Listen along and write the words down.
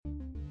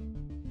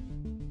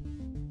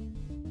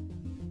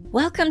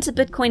Welcome to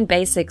Bitcoin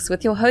Basics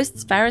with your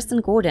hosts Faris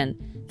and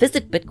Gordon.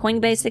 Visit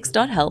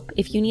bitcoinbasics.help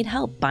if you need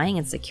help buying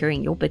and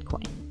securing your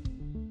Bitcoin.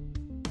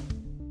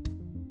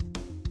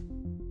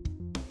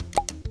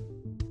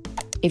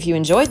 If you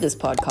enjoyed this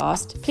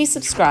podcast, please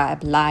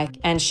subscribe, like,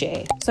 and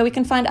share so we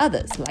can find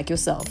others like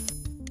yourself.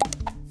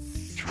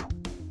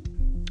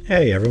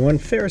 Hey everyone,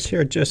 Faris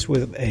here just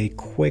with a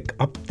quick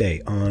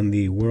update on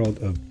the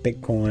world of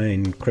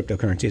Bitcoin,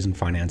 cryptocurrencies, and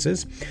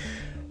finances.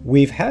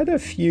 We've had a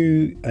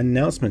few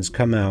announcements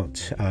come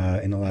out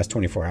in the last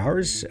 24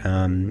 hours,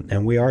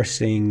 and we are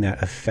seeing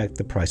that affect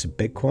the price of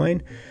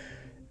Bitcoin.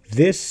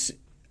 This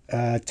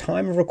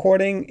time of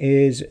recording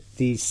is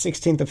the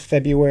 16th of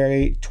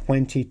February,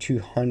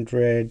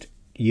 2200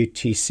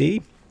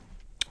 UTC.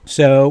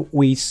 So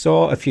we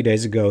saw a few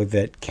days ago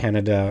that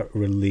Canada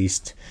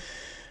released,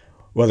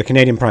 well, the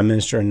Canadian Prime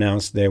Minister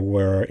announced they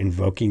were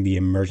invoking the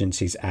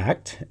Emergencies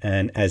Act,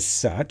 and as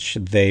such,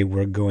 they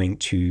were going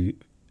to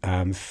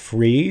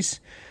freeze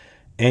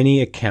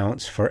any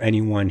accounts for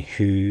anyone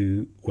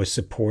who was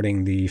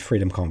supporting the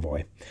Freedom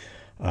Convoy.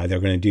 They're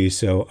going to do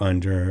so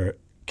under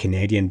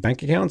Canadian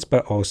bank accounts,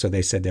 but also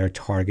they said they're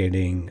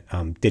targeting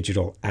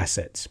digital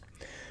assets.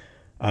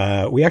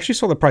 We actually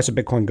saw the price of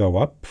Bitcoin go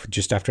up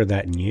just after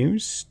that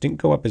news. Didn't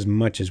go up as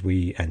much as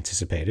we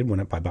anticipated,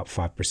 went up by about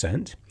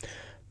 5%.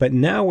 But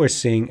now we're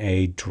seeing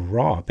a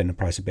drop in the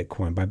price of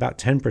Bitcoin by about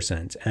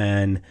 10%.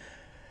 And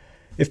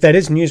if that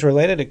is news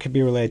related, it could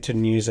be related to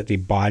news that the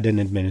Biden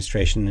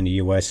administration in the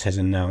US has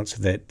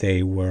announced that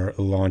they were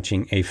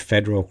launching a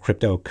federal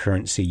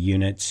cryptocurrency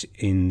unit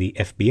in the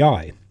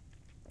FBI.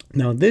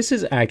 Now, this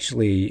is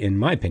actually, in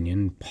my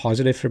opinion,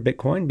 positive for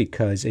Bitcoin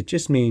because it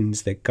just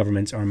means that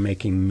governments are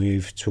making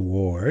moves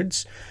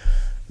towards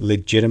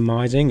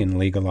legitimizing and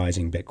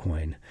legalizing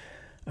Bitcoin.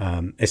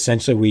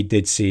 Essentially, we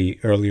did see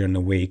earlier in the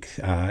week,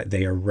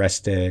 they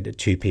arrested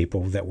two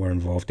people that were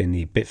involved in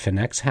the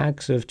Bitfinex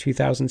hacks of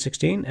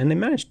 2016, and they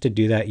managed to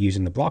do that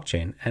using the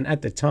blockchain. And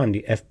at the time,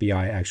 the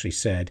FBI actually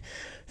said,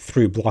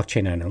 through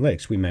blockchain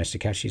analytics, we managed to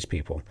catch these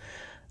people.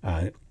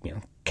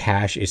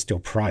 Cash is still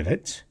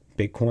private.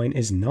 Bitcoin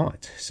is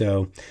not.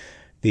 So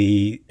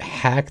the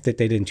hack that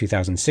they did in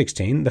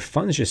 2016, the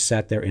funds just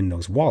sat there in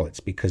those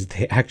wallets because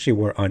they actually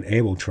were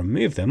unable to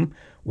remove them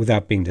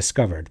without being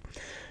discovered.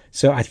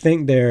 So I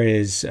think there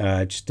is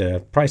just a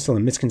probably still a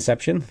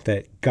misconception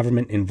that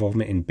government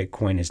involvement in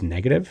Bitcoin is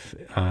negative.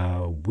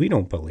 We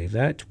don't believe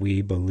that.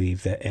 We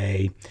believe that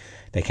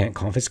they can't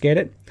confiscate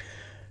it.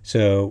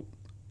 So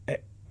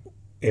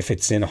if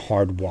it's in a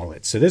hard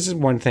wallet. So this is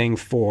one thing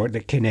for the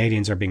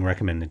Canadians are being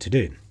recommended to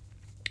do.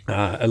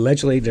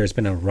 Allegedly, there's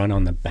been a run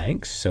on the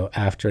banks. So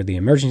after the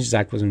Emergencies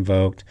Act was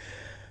invoked,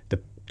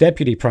 the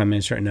Deputy Prime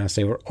Minister announced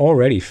they were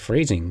already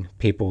freezing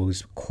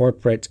people's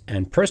corporate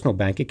and personal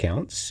bank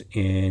accounts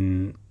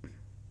in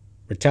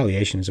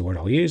retaliation is the word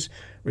I'll use,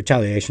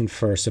 retaliation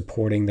for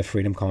supporting the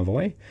Freedom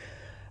Convoy.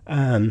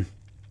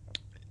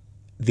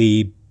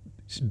 The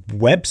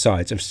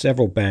websites of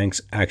several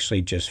banks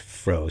actually just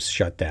froze,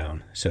 shut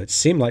down. So it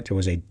seemed like there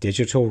was a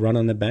digital run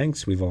on the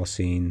banks. We've all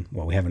seen,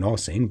 well, we haven't all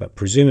seen, but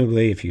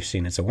presumably if you've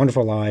seen It's a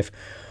Wonderful Life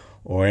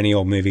or any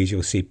old movies,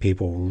 you'll see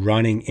people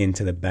running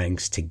into the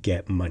banks to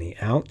get money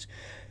out.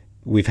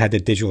 We've had the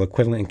digital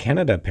equivalent in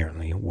Canada,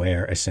 apparently,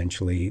 where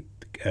essentially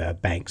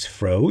banks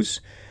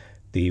froze,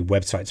 the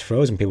websites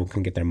froze, and people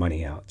couldn't get their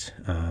money out.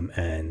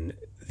 And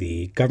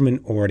the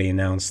government already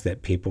announced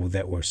that people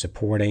that were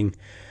supporting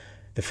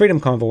the Freedom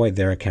Convoy,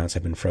 their accounts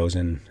have been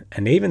frozen.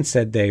 And they even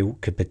said they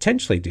could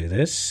potentially do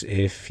this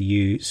if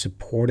you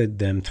supported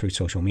them through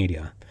social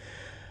media.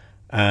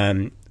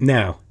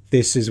 Now,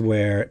 this is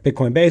where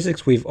Bitcoin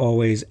Basics, we've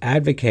always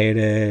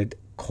advocated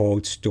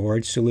cold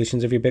storage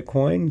solutions of your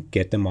Bitcoin,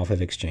 get them off of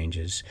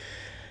exchanges.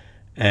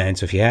 And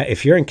so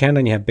if you're in Canada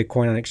and you have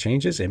Bitcoin on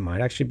exchanges, it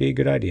might actually be a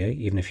good idea,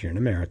 even if you're in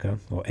America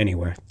or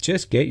anywhere,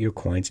 just get your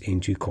coins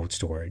into cold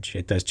storage.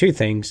 It does two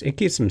things. It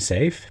keeps them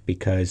safe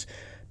because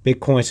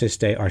Bitcoins to this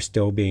day are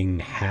still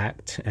being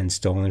hacked and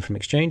stolen from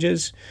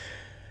exchanges.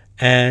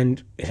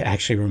 And it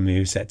actually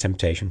removes that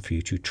temptation for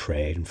you to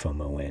trade and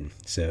FOMO in.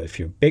 So if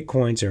your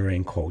Bitcoins are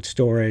in cold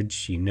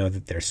storage, you know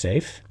that they're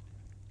safe.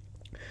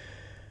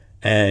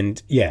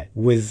 And yeah,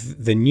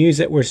 with the news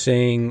that we're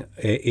seeing,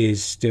 it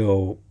is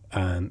still,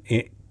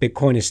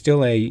 Bitcoin is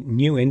still a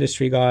new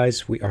industry,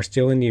 guys. We are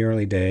still in the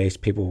early days.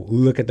 People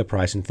look at the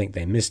price and think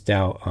they missed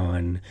out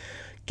on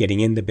getting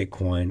into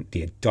Bitcoin.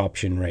 The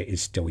adoption rate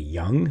is still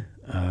young.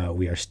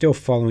 We are still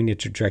following the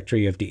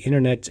trajectory of the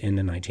internet in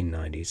the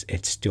 1990s.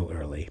 It's still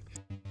early.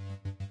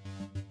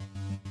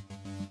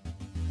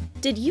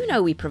 Did you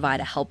know we provide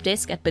a help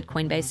desk at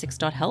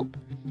bitcoinbasics.help?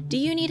 Do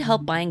you need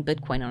help buying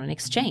Bitcoin on an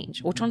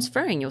exchange or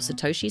transferring your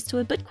Satoshis to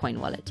a Bitcoin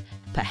wallet?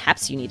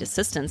 Perhaps you need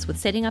assistance with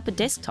setting up a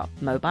desktop,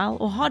 mobile,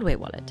 or hardware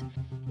wallet.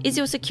 Is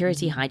your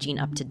security hygiene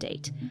up to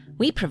date?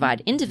 We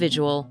provide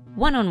individual,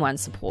 one-on-one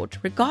support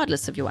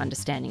regardless of your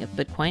understanding of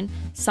Bitcoin,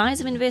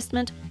 size of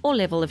investment, or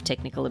level of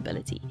technical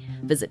ability.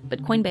 Visit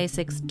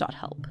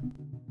bitcoinbasics.help.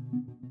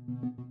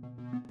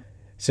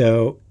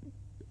 So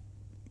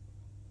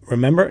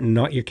remember,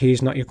 not your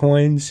keys, not your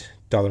coins.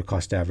 dollar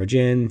cost average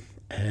in,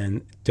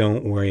 and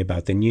don't worry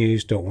about the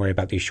news. Don't worry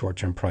about these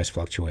short-term price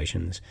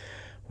fluctuations.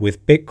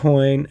 With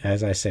Bitcoin,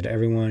 as I said,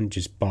 everyone,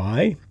 just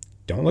buy.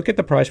 Don't look at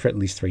the price for at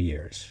least 3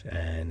 years.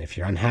 And if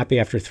you're unhappy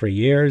after 3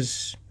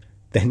 years,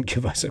 then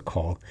give us a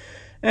call.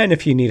 And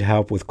if you need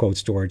help with cold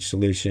storage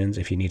solutions,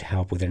 if you need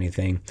help with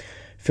anything,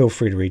 feel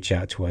free to reach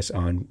out to us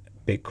on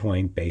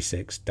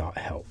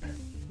bitcoinbasics.help.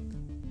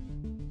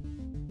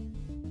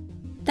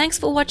 Thanks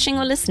for watching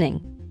or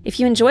listening. If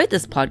you enjoyed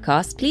this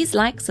podcast, please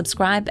like,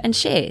 subscribe, and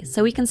share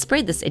so we can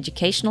spread this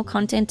educational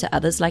content to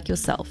others like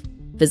yourself.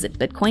 Visit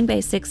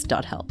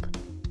bitcoinbasics.help.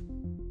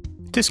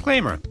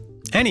 Disclaimer.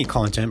 Any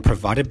content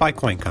provided by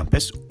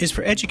CoinCompass is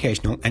for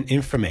educational and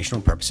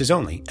informational purposes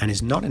only and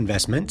is not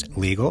investment,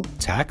 legal,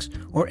 tax,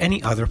 or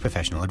any other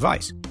professional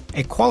advice.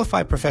 A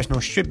qualified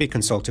professional should be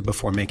consulted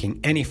before making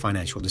any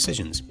financial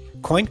decisions.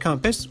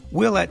 CoinCompass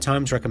will at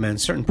times recommend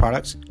certain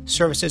products,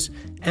 services,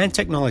 and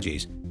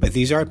technologies, but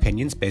these are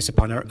opinions based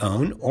upon our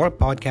own or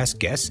podcast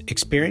guests'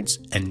 experience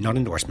and not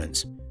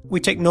endorsements. We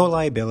take no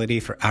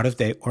liability for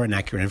out-of-date or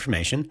inaccurate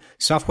information,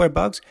 software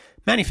bugs,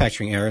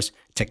 manufacturing errors,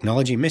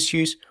 technology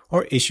misuse,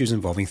 or issues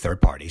involving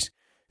third parties.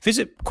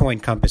 Visit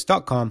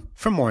coincompass.com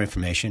for more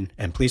information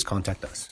and please contact us.